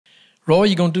Roy,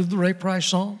 you going to do the Ray Price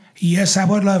song? Yes, I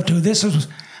would love to. This was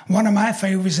one of my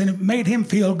favorites, and it made him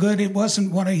feel good. It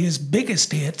wasn't one of his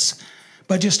biggest hits,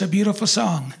 but just a beautiful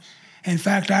song. In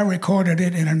fact, I recorded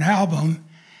it in an album,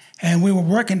 and we were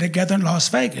working together in Las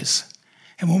Vegas.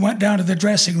 And we went down to the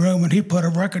dressing room, and he put a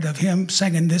record of him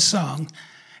singing this song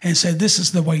and said, "This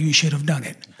is the way you should have done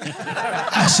it."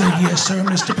 I said, "Yes, sir,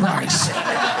 Mr. Price."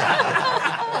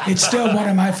 It's still one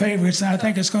of my favorites, and I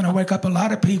think it's going to wake up a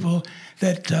lot of people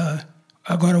that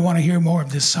are going to want to hear more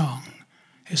of this song.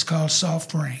 It's called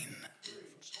Soft Rain.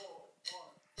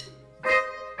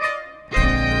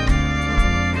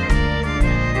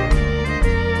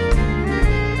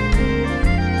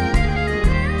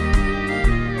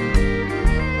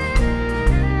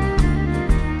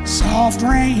 Soft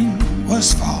rain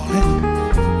was falling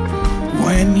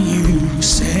when you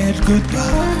said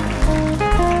goodbye.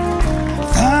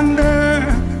 Thunder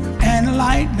and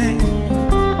lightning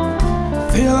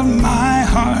filled my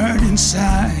heart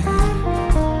inside.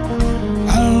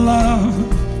 A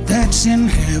love that's in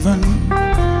heaven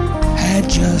had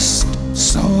just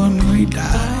suddenly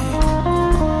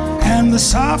died. And the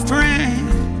soft rain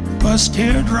was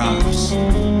teardrops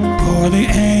for the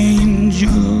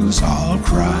angels all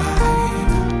cried.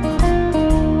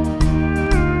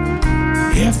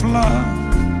 If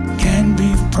love can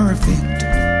be perfect,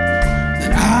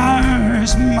 then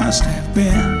ours must have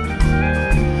been.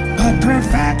 But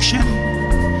perfection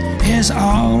is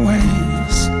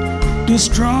always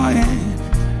destroyed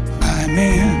by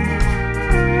men.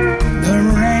 The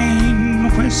rain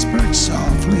whispered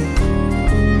softly,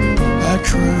 a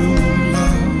true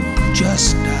love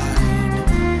just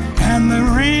died. And the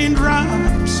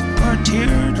raindrops were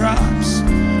teardrops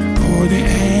for the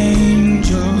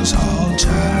angels all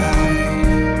tied.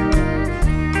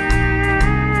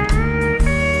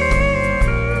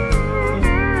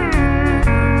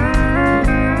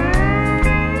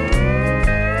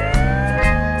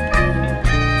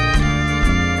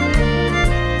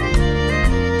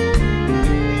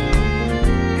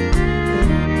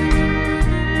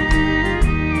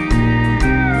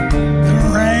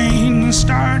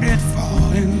 Started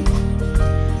falling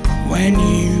when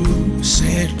you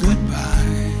said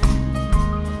goodbye.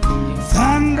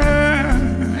 Thunder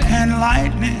and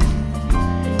lightning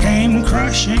came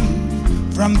crushing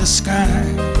from the sky.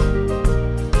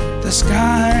 The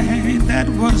sky that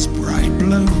was bright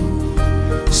blue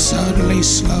suddenly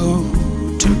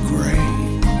slowed to gray.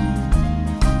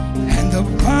 And the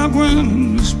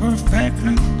penguins were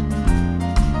pregnant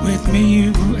with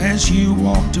me as you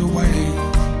walked away.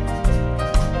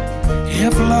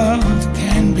 If love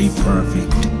can be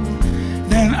perfect,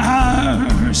 then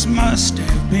ours must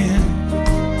have been.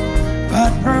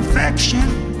 But perfection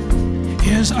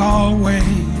is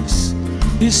always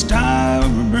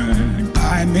disturbed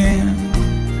by men.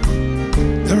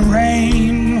 The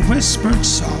rain whispered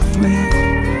softly,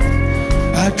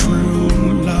 a true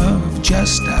love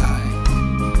just died.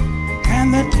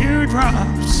 And the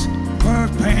teardrops were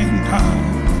painted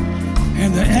on,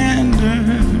 and the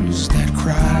enders that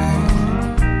cried.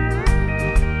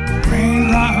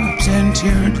 Raindrops and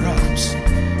teardrops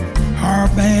are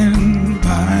bent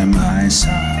by my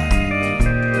side.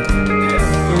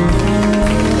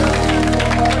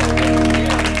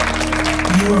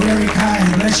 You are very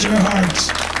kind. Bless your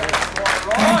hearts.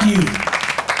 Thank you.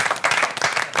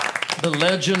 The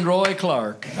legend Roy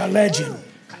Clark. A legend.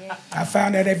 I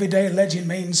found out every day legend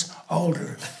means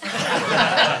older.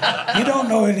 You don't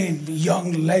know any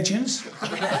young legends.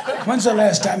 When's the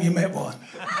last time you met one?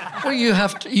 Well, you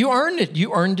earned it.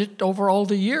 You earned it over all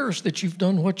the years that you've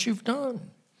done what you've done.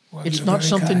 Well, it's not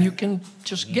something kind. You can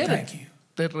just get Thank it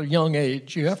you. at a young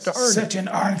age. You have to earn it. Such an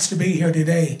honor to be here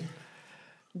today.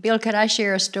 Bill, could I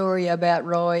share a story about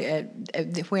Roy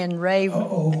when Ray?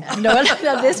 Uh-oh. No,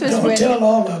 this was Don't when. tell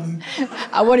all of them.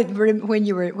 I wanted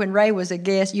when Ray was a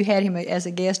guest. You had him as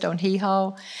a guest on Hee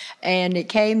Haw, and it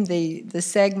came the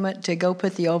segment to go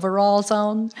put the overalls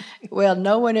on. Well,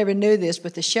 no one ever knew this,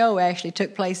 but the show actually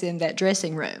took place in that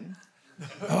dressing room.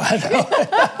 Oh, I know.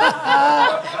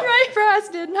 Ray Price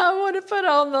did not want to put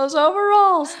on those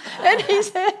overalls, and he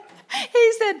said,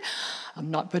 "I'm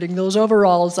not putting those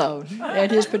overalls on." And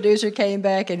his producer came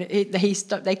back, and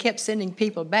they kept sending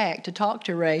people back to talk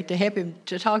to Ray to help him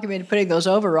to talk him into putting those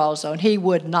overalls on. He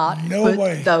would not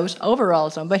put those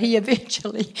overalls on, but he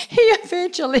eventually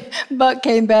Buck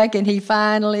came back, and he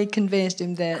finally convinced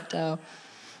him that.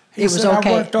 It was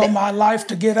okay. I worked all my life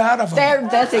to get out of them.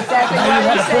 That's exactly what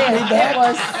he said. It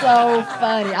was so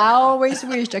funny. I always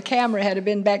wished a camera had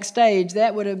been backstage.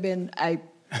 That would have been a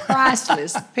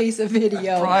priceless piece of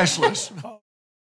video. Priceless.